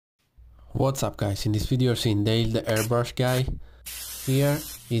What's up guys, in this video you're seeing Dale the airbrush guy. Here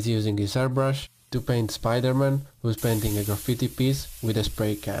he's using his airbrush to paint Spider-Man, who's painting a graffiti piece with a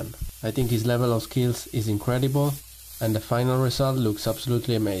spray can. I think his level of skills is incredible and the final result looks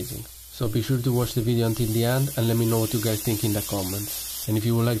absolutely amazing. So be sure to watch the video until the end and let me know what you guys think in the comments. And if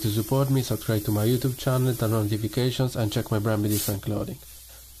you would like to support me, subscribe to my YouTube channel, turn on notifications and check my brand Be Different clothing.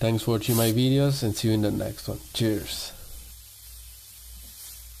 Thanks for watching my videos and see you in the next one. Cheers!